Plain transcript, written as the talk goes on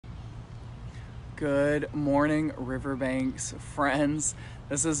Good morning, Riverbanks friends.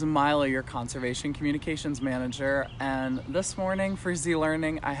 This is Mila, your Conservation Communications Manager, and this morning for Z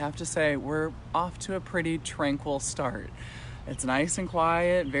Learning, I have to say we're off to a pretty tranquil start. It's nice and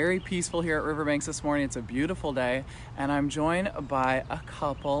quiet, very peaceful here at Riverbanks this morning. It's a beautiful day, and I'm joined by a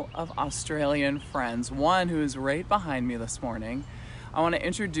couple of Australian friends, one who is right behind me this morning. I want to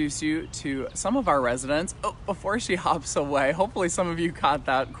introduce you to some of our residents. Oh, before she hops away, hopefully some of you caught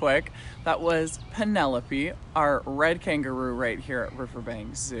that quick. That was Penelope, our red kangaroo right here at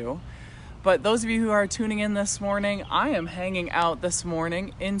Riverbanks Zoo. But those of you who are tuning in this morning, I am hanging out this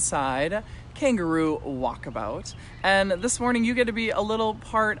morning inside Kangaroo Walkabout. And this morning you get to be a little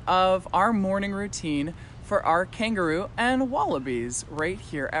part of our morning routine for our kangaroo and wallabies right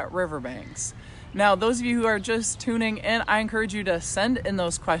here at Riverbanks. Now, those of you who are just tuning in, I encourage you to send in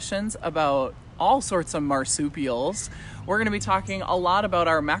those questions about all sorts of marsupials. We're going to be talking a lot about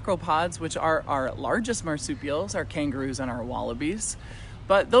our macropods, which are our largest marsupials, our kangaroos and our wallabies.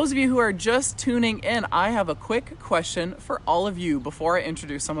 But those of you who are just tuning in, I have a quick question for all of you before I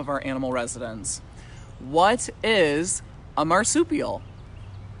introduce some of our animal residents. What is a marsupial?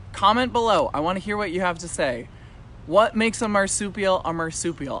 Comment below. I want to hear what you have to say. What makes a marsupial a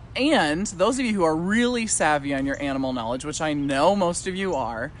marsupial? And those of you who are really savvy on your animal knowledge, which I know most of you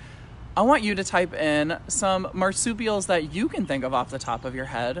are, I want you to type in some marsupials that you can think of off the top of your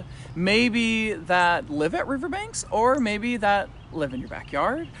head. Maybe that live at Riverbanks, or maybe that live in your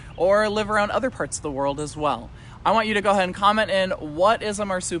backyard, or live around other parts of the world as well. I want you to go ahead and comment in what is a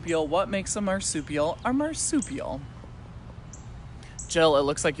marsupial, what makes a marsupial a marsupial. Jill, it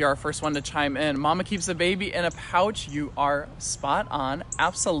looks like you're our first one to chime in. Mama keeps a baby in a pouch. You are spot on.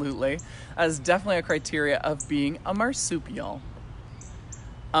 Absolutely. That is definitely a criteria of being a marsupial.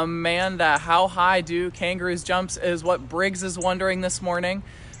 Amanda, how high do kangaroos jump is what Briggs is wondering this morning.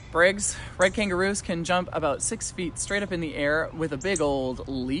 Briggs, red kangaroos can jump about 6 feet straight up in the air with a big old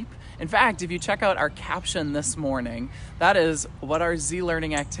leap. In fact, if you check out our caption this morning, that is what our Z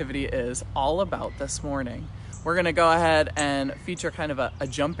Learning activity is all about this morning. We're gonna go ahead and feature kind of a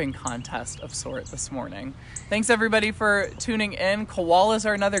jumping contest of sort this morning. Thanks everybody for tuning in. Koalas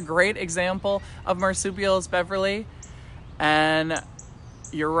are another great example of marsupials, Beverly. And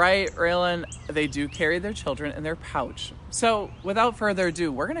you're right, Raylan, they do carry their children in their pouch. So without further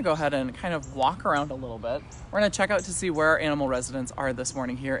ado, we're gonna go ahead and kind of walk around a little bit. We're gonna check out to see where our animal residents are this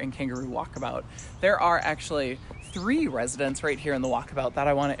morning here in Kangaroo Walkabout. There are actually 3 residents right here in the walkabout that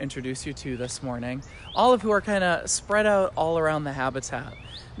I want to introduce you to this morning, all of who are kind of spread out all around the habitat.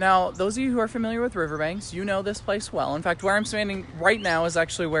 Now, those of you who are familiar with Riverbanks, you know this place well. In fact, where I'm standing right now is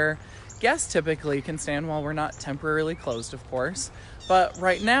actually where guests typically can stand while we're not temporarily closed, of course. But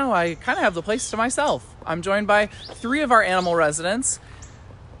right now, I kind of have the place to myself. I'm joined by 3 of our animal residents,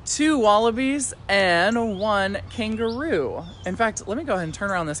 2 wallabies and 1 kangaroo. In fact, let me go ahead and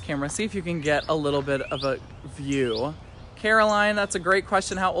turn around this camera, see if you can get a little bit of a view. Caroline, that's a great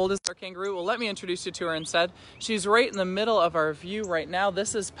question. How old is our kangaroo? Well, let me introduce you to her instead. She's right in the middle of our view right now.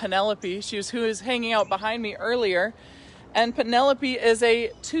 This is Penelope. Who was hanging out behind me earlier. And Penelope is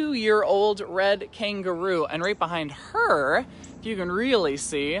a 2-year-old red kangaroo. And right behind her, if you can really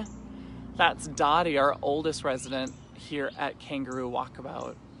see, that's Dottie, our oldest resident here at Kangaroo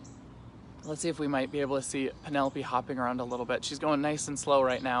Walkabout. Let's see if we might be able to see Penelope hopping around a little bit. She's going nice and slow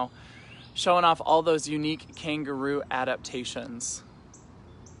right now, showing off all those unique kangaroo adaptations.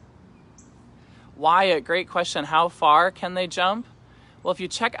 Wyatt, great question. How far can they jump? Well, if you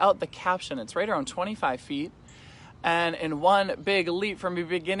check out the caption, it's right around 25 feet. And in one big leap from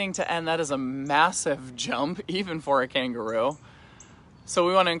beginning to end, that is a massive jump, even for a kangaroo. So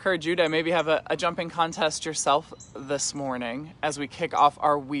we want to encourage you to maybe have a jumping contest yourself this morning as we kick off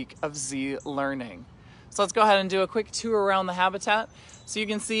our week of Z Learning. So let's go ahead and do a quick tour around the habitat. So you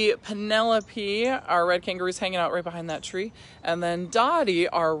can see Penelope, our red kangaroo's hanging out right behind that tree. And then Dottie,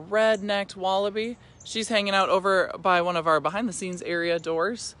 our red-necked wallaby, she's hanging out over by one of our behind-the-scenes area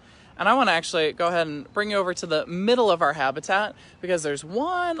doors. And I want to actually go ahead and bring you over to the middle of our habitat because there's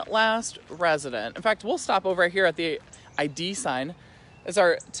one last resident. In fact, we'll stop over here at the ID sign. It's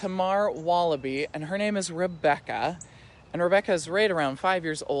our Tamar wallaby, and her name is Rebecca. And Rebecca is right around 5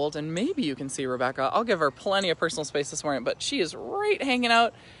 years old, and maybe you can see Rebecca. I'll give her plenty of personal space this morning, but she is right hanging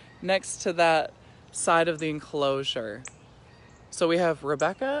out next to that side of the enclosure. So we have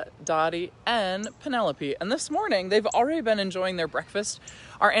Rebecca, Dottie, and Penelope. And this morning, they've already been enjoying their breakfast.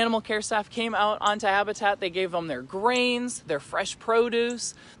 Our animal care staff came out onto habitat. They gave them their grains, their fresh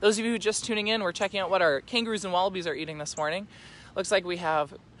produce. Those of you who are just tuning in, we're checking out what our kangaroos and wallabies are eating this morning. Looks like we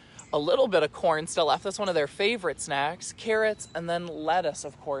have a little bit of corn still left. That's one of their favorite snacks. Carrots, and then lettuce,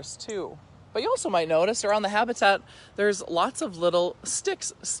 of course, too. But you also might notice around the habitat, there's lots of little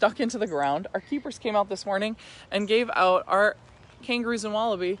sticks stuck into the ground. Our keepers came out this morning and gave out our kangaroos and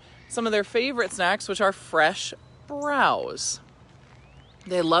wallaby some of their favorite snacks, which are fresh browse.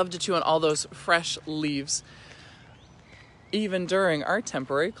 They love to chew on all those fresh leaves, even during our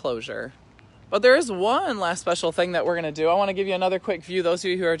temporary closure. But there is one last special thing that we're going to do. I want to give you another quick view, those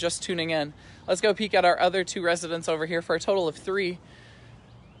of you who are just tuning in. Let's go peek at our other 2 residents over here for a total of 3.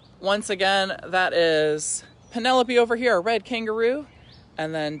 Once again, that is Penelope over here, a red kangaroo,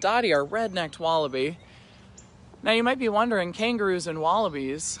 and then Dottie, our red-necked wallaby. Now you might be wondering, kangaroos and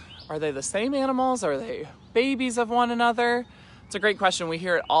wallabies, are they the same animals? Are they babies of one another? It's a great question. We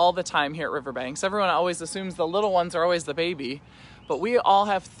hear it all the time here at Riverbanks. Everyone always assumes the little ones are always the baby, but we all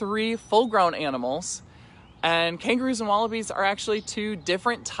have 3 full-grown animals, and kangaroos and wallabies are actually 2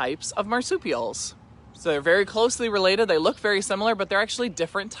 different types of marsupials. So they're very closely related. They look very similar, but they're actually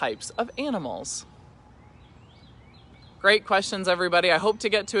different types of animals. Great questions, everybody. I hope to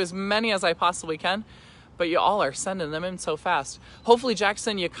get to as many as I possibly can, but you all are sending them in so fast. Hopefully,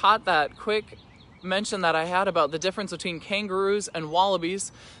 Jackson, you caught that quick mention that I had about the difference between kangaroos and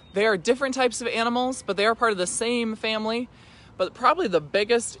wallabies. They are different types of animals, but they are part of the same family. But probably the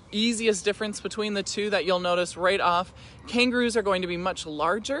biggest, easiest difference between the 2 that you'll notice right off, kangaroos are going to be much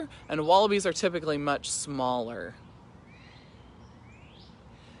larger and wallabies are typically much smaller.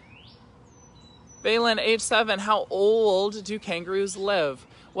 Balin, age 7, how old do kangaroos live?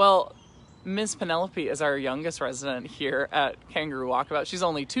 Well, Miss Penelope is our youngest resident here at Kangaroo Walkabout. She's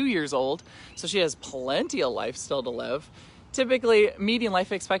only 2 years old, so she has plenty of life still to live. Typically, median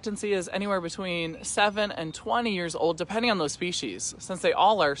life expectancy is anywhere between 7 and 20 years old, depending on those species, since they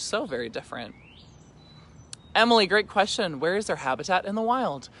all are so very different. Emily, great question. Where is their habitat in the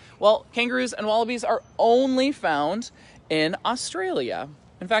wild? Well, kangaroos and wallabies are only found in Australia.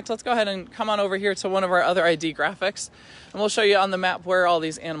 In fact, let's go ahead and come on over here to one of our other ID graphics, and we'll show you on the map where all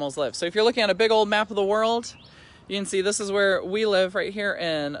these animals live. So if you're looking at a big old map of the world, you can see this is where we live right here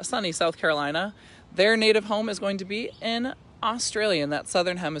in sunny South Carolina. Their native home is going to be in Australia, in that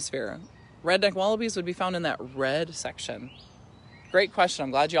southern hemisphere. Redneck wallabies would be found in that red section. Great question.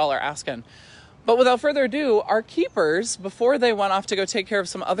 I'm glad you all are asking. But without further ado, our keepers, before they went off to go take care of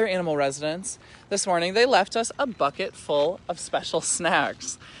some other animal residents this morning, they left us a bucket full of special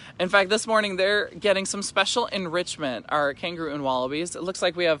snacks. In fact, this morning they're getting some special enrichment, our kangaroo and wallabies. It looks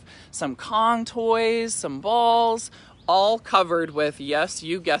like we have some Kong toys, some balls, all covered with, yes,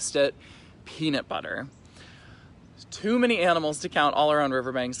 you guessed it, peanut butter. Too many animals to count all around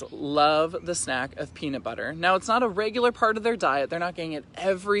Riverbanks love the snack of peanut butter. Now, it's not a regular part of their diet. They're not getting it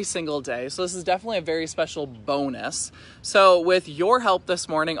every single day. So this is definitely a very special bonus. So with your help this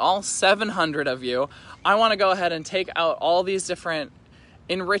morning, all 700 of you, I want to go ahead and take out all these different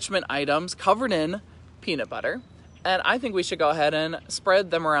enrichment items covered in peanut butter. And I think we should go ahead and spread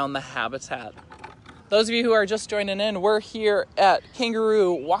them around the habitat. Those of you who are just joining in, we're here at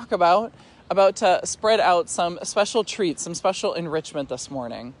Kangaroo Walkabout, about to spread out some special treats, some special enrichment this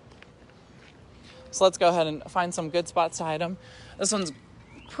morning. So let's go ahead and find some good spots to hide them. This one's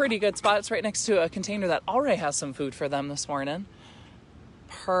pretty good spot. It's right next to a container that already has some food for them this morning.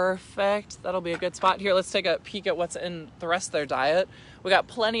 Perfect. That'll be a good spot. Here, let's take a peek at what's in the rest of their diet. We got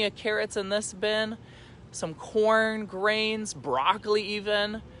plenty of carrots in this bin, some corn, grains, broccoli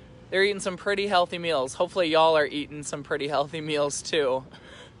even. They're eating some pretty healthy meals. Hopefully y'all are eating some pretty healthy meals too.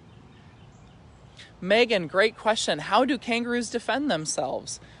 Megan, great question. How do kangaroos defend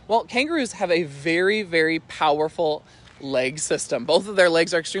themselves? Well, kangaroos have a very, very powerful leg system. Both of their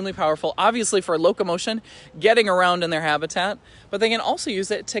legs are extremely powerful, obviously for locomotion, getting around in their habitat, but they can also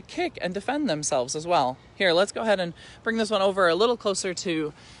use it to kick and defend themselves as well. Here, let's go ahead and bring this one over a little closer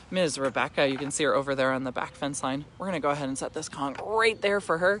to Ms. Rebecca. You can see her over there on the back fence line. We're going to go ahead and set this Kong right there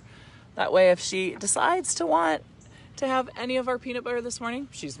for her. That way, if she decides to want to have any of our peanut butter this morning,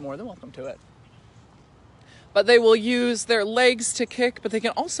 she's more than welcome to it. But they will use their legs to kick, but they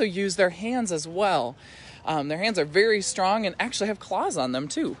can also use their hands as well. Their hands are very strong and actually have claws on them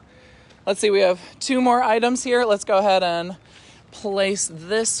too. Let's see, we have 2 more items here. Let's go ahead and place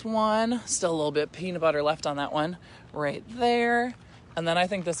this one. Still a little bit peanut butter left on that one right there. And then I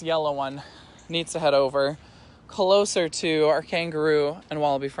think this yellow one needs to head over closer to our kangaroo and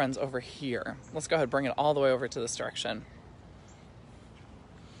wallaby friends over here. Let's go ahead and bring it all the way over to this direction.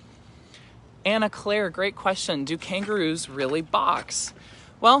 Anna Claire, great question. Do kangaroos really box?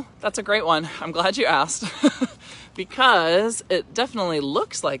 Well, that's a great one. I'm glad you asked because it definitely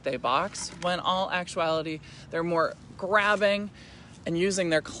looks like they box when all actuality they're more grabbing and using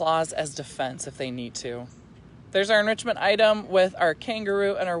their claws as defense if they need to. There's our enrichment item with our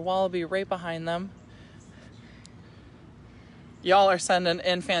kangaroo and our wallaby right behind them. Y'all are sending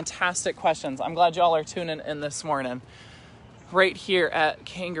in fantastic questions. I'm glad y'all are tuning in this morning. Right here at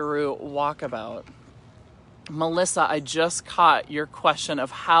Kangaroo Walkabout. Melissa, I just caught your question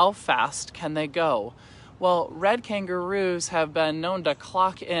of how fast can they go? Well, red kangaroos have been known to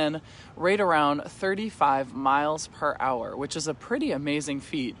clock in right around 35 miles per hour, which is a pretty amazing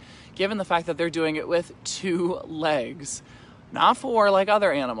feat, given the fact that they're doing it with 2 legs. Not 4 like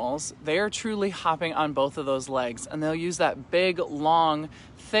other animals. They are truly hopping on both of those legs, and they'll use that big, long,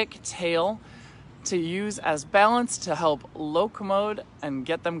 thick tail to use as balance to help locomote and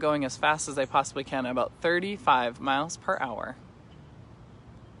get them going as fast as they possibly can at about 35 miles per hour.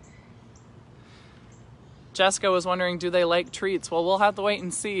 Jessica was wondering, do they like treats? Well, we'll have to wait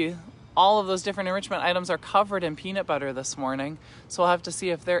and see. All of those different enrichment items are covered in peanut butter this morning, so we'll have to see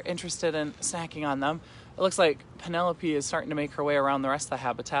if they're interested in snacking on them. It looks like Penelope is starting to make her way around the rest of the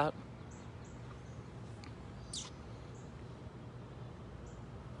habitat.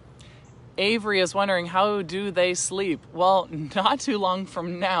 Avery is wondering, how do they sleep? Well, not too long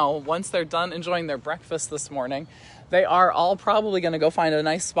from now, once they're done enjoying their breakfast this morning, they are all probably going to go find a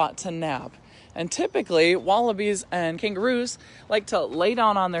nice spot to nap. And typically, wallabies and kangaroos like to lay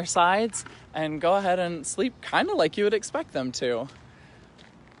down on their sides and go ahead and sleep kind of like you would expect them to.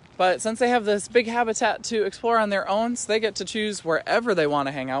 But since they have this big habitat to explore on their own, so they get to choose wherever they want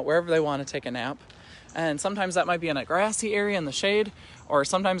to hang out, wherever they want to take a nap. And sometimes that might be in a grassy area in the shade, or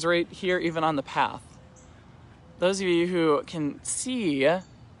sometimes right here even on the path. Those of you who can see,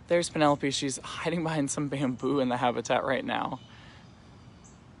 there's Penelope. She's hiding behind some bamboo in the habitat right now.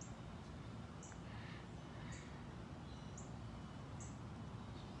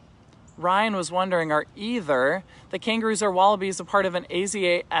 Ryan was wondering, are either the kangaroos or wallabies a part of an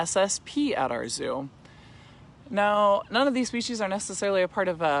AZA SSP at our zoo? Now, none of these species are necessarily a part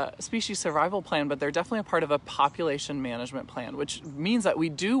of a species survival plan, but they're definitely a part of a population management plan, which means that we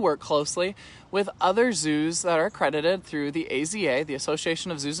do work closely with other zoos that are accredited through the AZA, the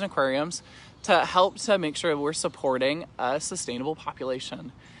Association of Zoos and Aquariums, to help to make sure we're supporting a sustainable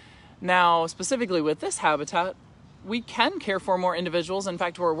population. Now, specifically with this habitat, we can care for more individuals. In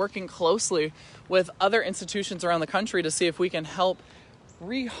fact, we're working closely with other institutions around the country to see if we can help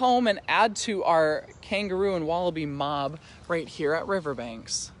rehome and add to our kangaroo and wallaby mob right here at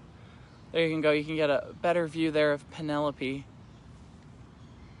Riverbanks. There you can go. You can get a better view there of Penelope.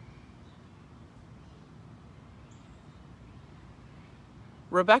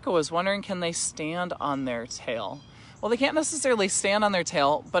 Rebecca was wondering, can they stand on their tail? Well, they can't necessarily stand on their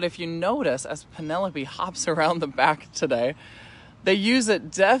tail, but if you notice, as Penelope hops around the back today, they use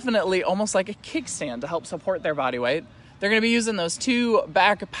it definitely almost like a kickstand to help support their body weight. They're going to be using those 2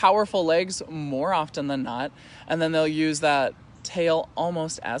 back powerful legs more often than not, and then they'll use that tail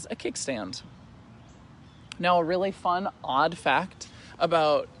almost as a kickstand. Now, a really fun, odd fact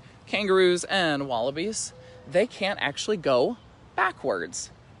about kangaroos and wallabies, they can't actually go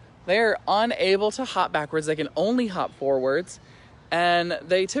backwards. They're unable to hop backwards. They can only hop forwards, and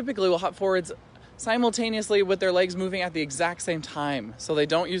they typically will hop forwards simultaneously with their legs moving at the exact same time. So they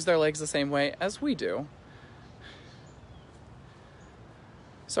don't use their legs the same way as we do.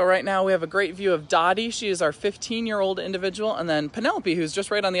 So right now we have a great view of Dottie. She is our 15-year-old individual, and then Penelope, who's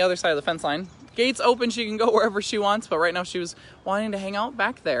just right on the other side of the fence line. Gates open, she can go wherever she wants, but right now she was wanting to hang out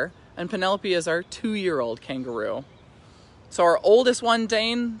back there. And Penelope is our 2-year-old kangaroo. So our oldest one,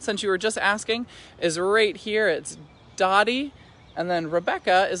 Dane, since you were just asking, is right here. It's Dottie. And then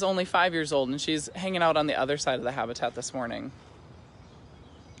Rebecca is only 5 years old, and she's hanging out on the other side of the habitat this morning.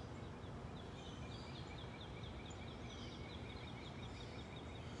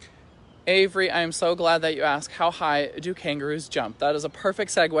 Avery, I am so glad that you asked, how high do kangaroos jump? That is a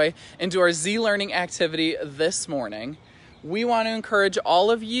perfect segue into our Z-Learning activity this morning. We want to encourage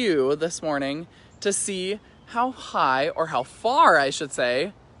all of you this morning to see how high, or how far I should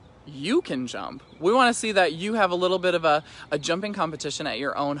say, you can jump. We want to see that you have a little bit of a jumping competition at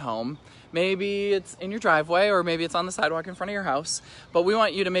your own home. Maybe it's in your driveway, or maybe it's on the sidewalk in front of your house. But we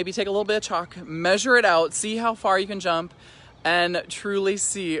want you to maybe take a little bit of chalk, measure it out, see how far you can jump, and truly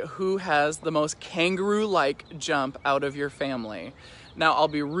see who has the most kangaroo-like jump out of your family. Now, I'll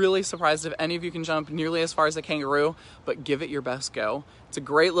be really surprised if any of you can jump nearly as far as a kangaroo, but give it your best go. It's a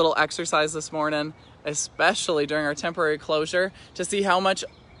great little exercise this morning, especially during our temporary closure, to see how much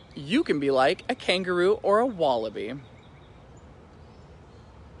you can be like a kangaroo or a wallaby.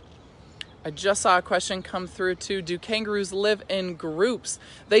 I just saw a question come through too. Do kangaroos live in groups?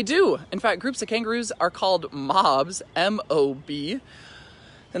 They do. In fact, groups of kangaroos are called mobs, M-O-B,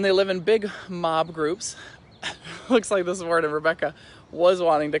 and they live in big mob groups. Looks like this morning Rebecca was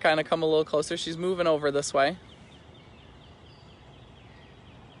wanting to kind of come a little closer. She's moving over this way.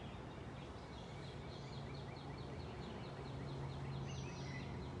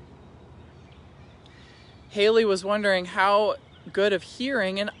 Haley was wondering how good of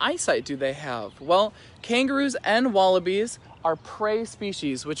hearing and eyesight do they have? Well, kangaroos and wallabies are prey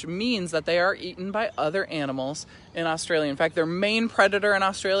species, which means that they are eaten by other animals in Australia. In fact, their main predator in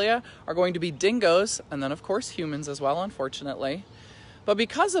Australia are going to be dingoes, and then of course humans as well, unfortunately. But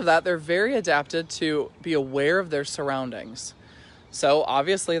because of that, they're very adapted to be aware of their surroundings. So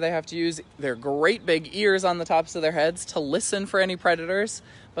obviously they have to use their great big ears on the tops of their heads to listen for any predators,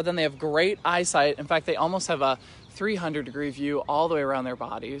 but then they have great eyesight. In fact, they almost have a 300-degree view all the way around their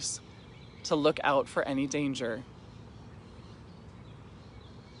bodies to look out for any danger.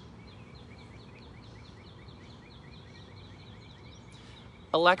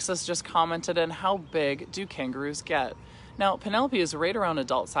 Alexis just commented on how big do kangaroos get? Now, Penelope is right around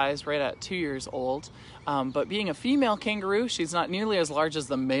adult size, right at 2 years old. But being a female kangaroo, she's not nearly as large as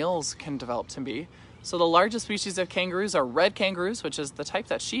the males can develop to be. So the largest species of kangaroos are red kangaroos, which is the type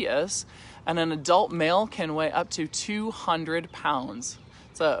that she is. And an adult male can weigh up to 200 pounds.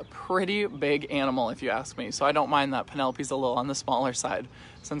 It's a pretty big animal, if you ask me. So I don't mind that Penelope's a little on the smaller side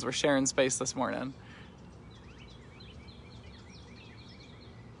since we're sharing space this morning.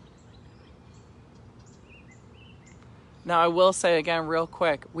 Now, I will say again real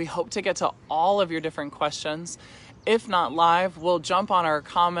quick, we hope to get to all of your different questions. If not live, we'll jump on our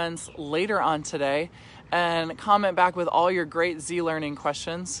comments later on today and comment back with all your great Z-Learning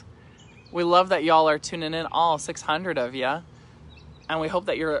questions. We love that y'all are tuning in, all 600 of you. And we hope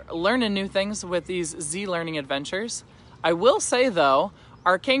that you're learning new things with these Z-Learning adventures. I will say though,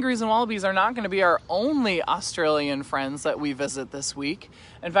 our kangaroos and wallabies are not going to be our only Australian friends that we visit this week.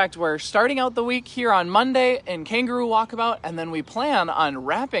 In fact, we're starting out the week here on Monday in Kangaroo Walkabout, and then we plan on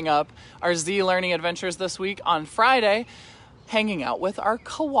wrapping up our Z-Learning adventures this week on Friday, hanging out with our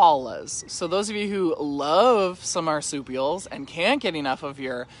koalas. So those of you who love some marsupials and can't get enough of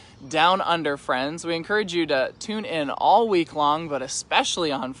your down under friends, we encourage you to tune in all week long, but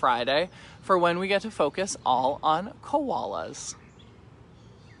especially on Friday, for when we get to focus all on koalas.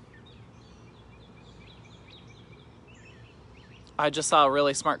 I just saw a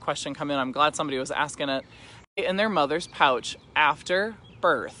really smart question come in. I'm glad somebody was asking it. In their mother's pouch after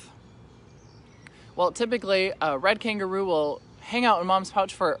birth. Well, typically a red kangaroo will hang out in mom's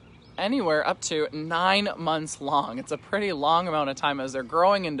pouch for anywhere up to 9 months long. It's a pretty long amount of time as they're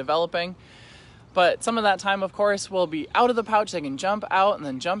growing and developing. But some of that time, of course, will be out of the pouch. They can jump out and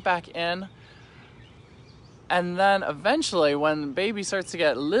then jump back in. And then eventually, when baby starts to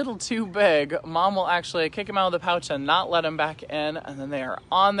get a little too big, mom will actually kick him out of the pouch and not let him back in. And then they are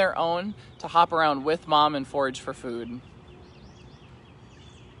on their own to hop around with mom and forage for food.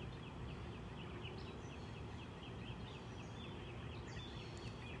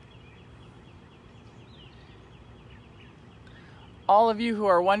 All of you who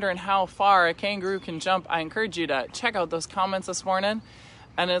are wondering how far a kangaroo can jump, I encourage you to check out those comments this morning.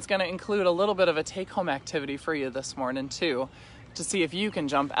 And it's going to include a little bit of a take-home activity for you this morning too, to see if you can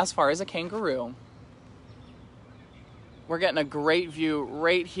jump as far as a kangaroo. We're getting a great view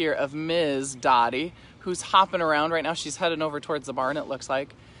right here of Ms. Dottie, who's hopping around right now. She's heading over towards the barn, it looks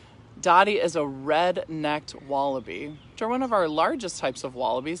like. Dottie is a red-necked wallaby, which are one of our largest types of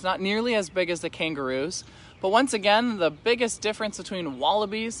wallabies, not nearly as big as the kangaroos. But once again, the biggest difference between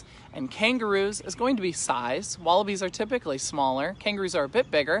wallabies and kangaroos is going to be size. Wallabies are typically smaller, kangaroos are a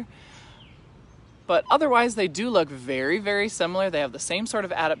bit bigger. But otherwise, they do look very, very similar. They have the same sort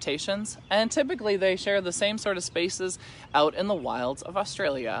of adaptations, and typically they share the same sort of spaces out in the wilds of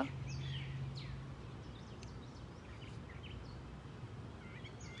Australia.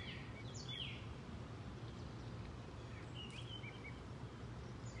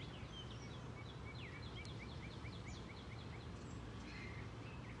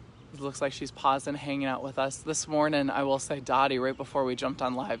 Looks like she's pausing, hanging out with us. This morning, I will say, Dottie, right before we jumped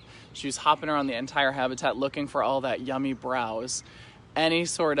on live, she was hopping around the entire habitat looking for all that yummy browse. Any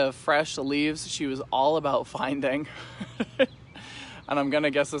sort of fresh leaves, she was all about finding. And I'm going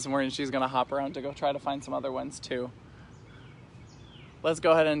to guess this morning she's going to hop around to go try to find some other ones too. Let's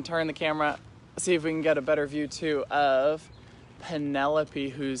go ahead and turn the camera, see if we can get a better view too of Penelope,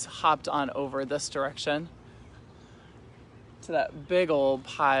 who's hopped on over this direction to that big old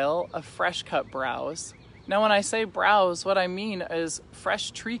pile of fresh cut browse. Now when I say browse, what I mean is fresh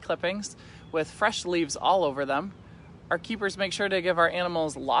tree clippings with fresh leaves all over them. Our keepers make sure to give our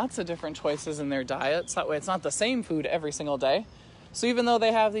animals lots of different choices in their diets. That way it's not the same food every single day. So even though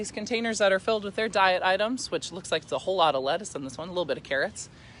they have these containers that are filled with their diet items, which looks like it's a whole lot of lettuce in this one, a little bit of carrots,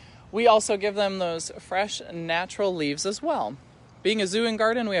 we also give them those fresh, natural leaves as well. Being a zoo and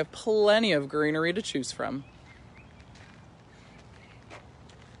garden, we have plenty of greenery to choose from.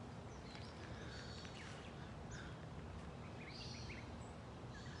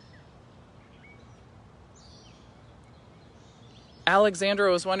 Alexandra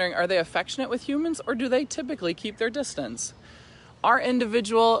was wondering, are they affectionate with humans or do they typically keep their distance? Our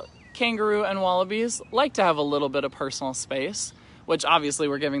individual kangaroo and wallabies like to have a little bit of personal space, which obviously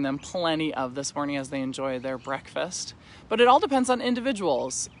we're giving them plenty of this morning as they enjoy their breakfast. But it all depends on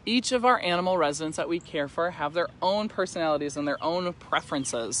individuals. Each of our animal residents that we care for have their own personalities and their own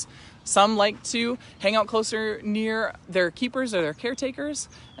preferences. Some like to hang out closer near their keepers or their caretakers,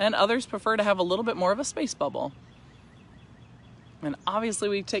 and others prefer to have a little bit more of a space bubble. And obviously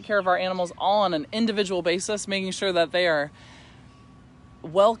we take care of our animals all on an individual basis, making sure that they are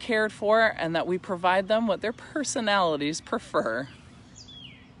well cared for and that we provide them what their personalities prefer.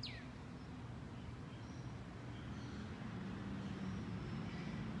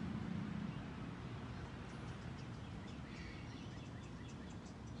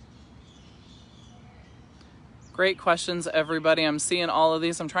 Great questions, everybody. I'm seeing all of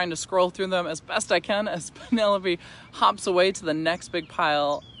these. I'm trying to scroll through them as best I can as Penelope hops away to the next big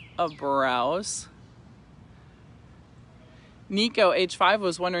pile of browse. Nico, age 5,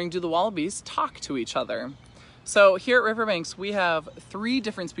 was wondering, do the wallabies talk to each other? So here at Riverbanks, we have 3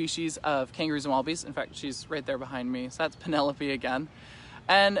 different species of kangaroos and wallabies. In fact, she's right there behind me. So that's Penelope again.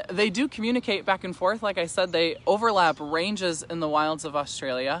 And they do communicate back and forth. Like I said, they overlap ranges in the wilds of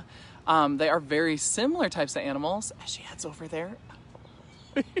Australia. They are very similar types of animals. As she heads over there,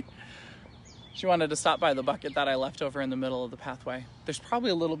 she wanted to stop by the bucket that I left over in the middle of the pathway. There's probably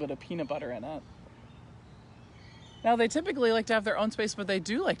a little bit of peanut butter in it. Now, they typically like to have their own space, but they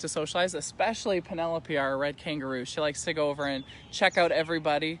do like to socialize, especially Penelope, our red kangaroo. She likes to go over and check out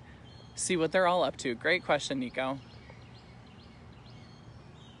everybody, see what they're all up to. Great question, Nico.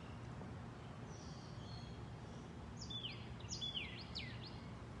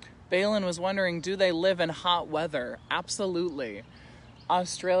 Balin was wondering, do they live in hot weather? Absolutely.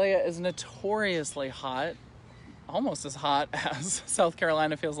 Australia is notoriously hot, almost as hot as South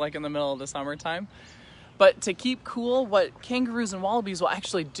Carolina feels like in the middle of the summertime. But to keep cool, what kangaroos and wallabies will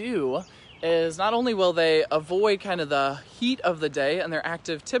actually do is not only will they avoid kind of the heat of the day, and they're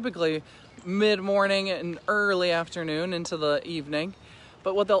active typically mid-morning and early afternoon into the evening,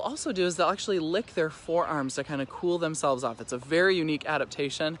 but what they'll also do is they'll actually lick their forearms to kind of cool themselves off. It's a very unique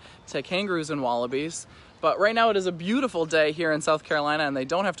adaptation to kangaroos and wallabies. But right now it is a beautiful day here in South Carolina and they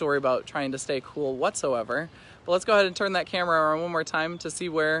don't have to worry about trying to stay cool whatsoever. But let's go ahead and turn that camera around one more time to see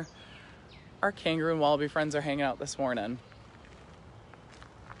where our kangaroo and wallaby friends are hanging out this morning.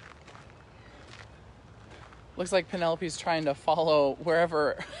 Looks like Penelope's trying to follow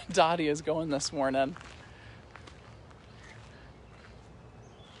wherever Dottie is going this morning.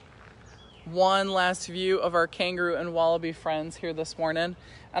 One last view of our kangaroo and wallaby friends here this morning.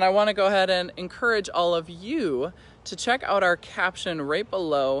 And I want to go ahead and encourage all of you to check out our caption right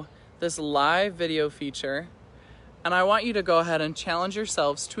below this live video feature. And I want you to go ahead and challenge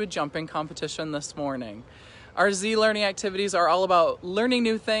yourselves to a jumping competition this morning. Our Z learning activities are all about learning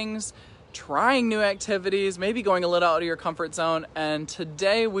new things, trying new activities, maybe going a little out of your comfort zone. And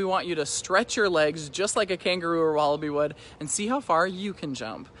today we want you to stretch your legs just like a kangaroo or wallaby would and see how far you can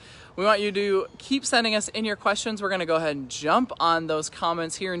jump. We want you to keep sending us in your questions. We're going to go ahead and jump on those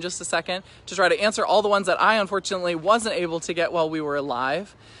comments here in just a second to try to answer all the ones that I unfortunately wasn't able to get while we were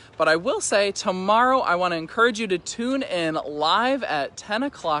live. But I will say tomorrow I want to encourage you to tune in live at 10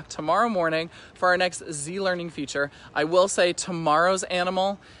 o'clock tomorrow morning for our next Z Learning feature. I will say tomorrow's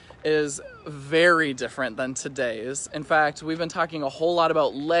animal is very different than today's. In fact, we've been talking a whole lot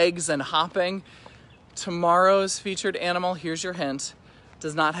about legs and hopping. Tomorrow's featured animal, here's your hint,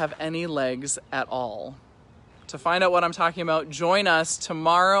 does not have any legs at all. To find out what I'm talking about, join us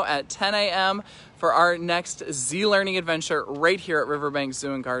tomorrow at 10 a.m. for our next Z Learning adventure right here at Riverbanks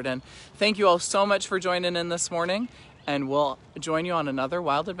Zoo and Garden. Thank you all so much for joining in this morning, and we'll join you on another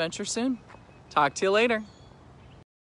wild adventure soon. Talk to you later.